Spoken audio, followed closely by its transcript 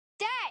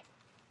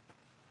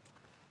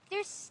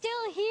They're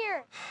still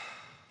here.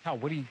 Cal,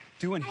 what are you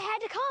doing? I had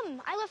to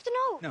come. I left a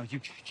note. No, you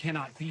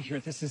cannot be here.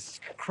 This is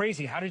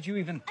crazy. How did you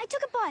even... I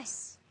took a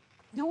bus.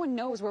 No one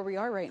knows where we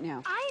are right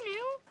now. I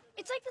knew.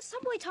 It's like the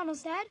subway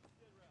tunnels, Dad.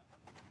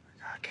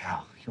 God,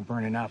 Cal, you're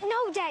burning up.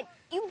 No, Dad,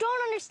 you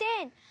don't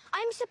understand.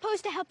 I'm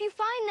supposed to help you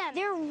find them.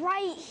 They're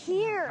right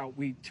here. Cal,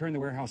 we turned the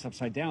warehouse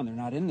upside down. They're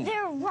not in there.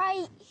 They're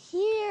right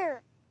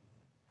here.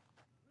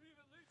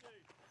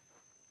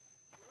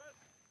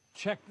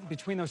 Check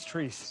between those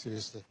trees.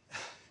 Seriously,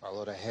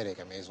 followed a headache.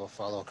 I may as well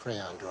follow a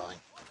crayon drawing.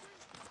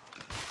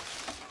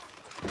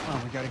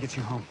 Oh, we gotta get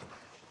you home.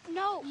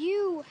 No,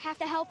 you have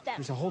to help them.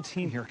 There's a whole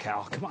team here,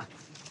 Cal. Come on.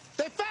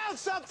 They found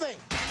something!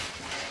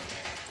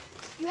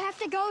 You have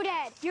to go,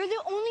 Dad. You're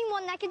the only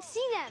one that can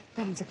see them.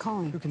 That means they're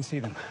calling. Who can see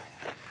them?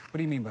 What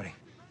do you mean, buddy?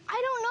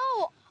 I don't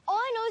know. All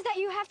I know is that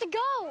you have to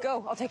go.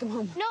 Go, I'll take him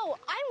home. No,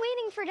 I'm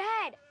waiting for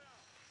Dad.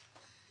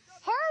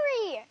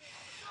 Hurry!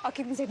 I'll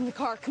keep him safe in the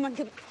car. Come on,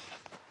 come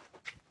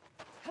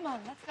on,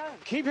 let's go.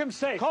 Keep him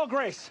safe. Call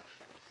Grace.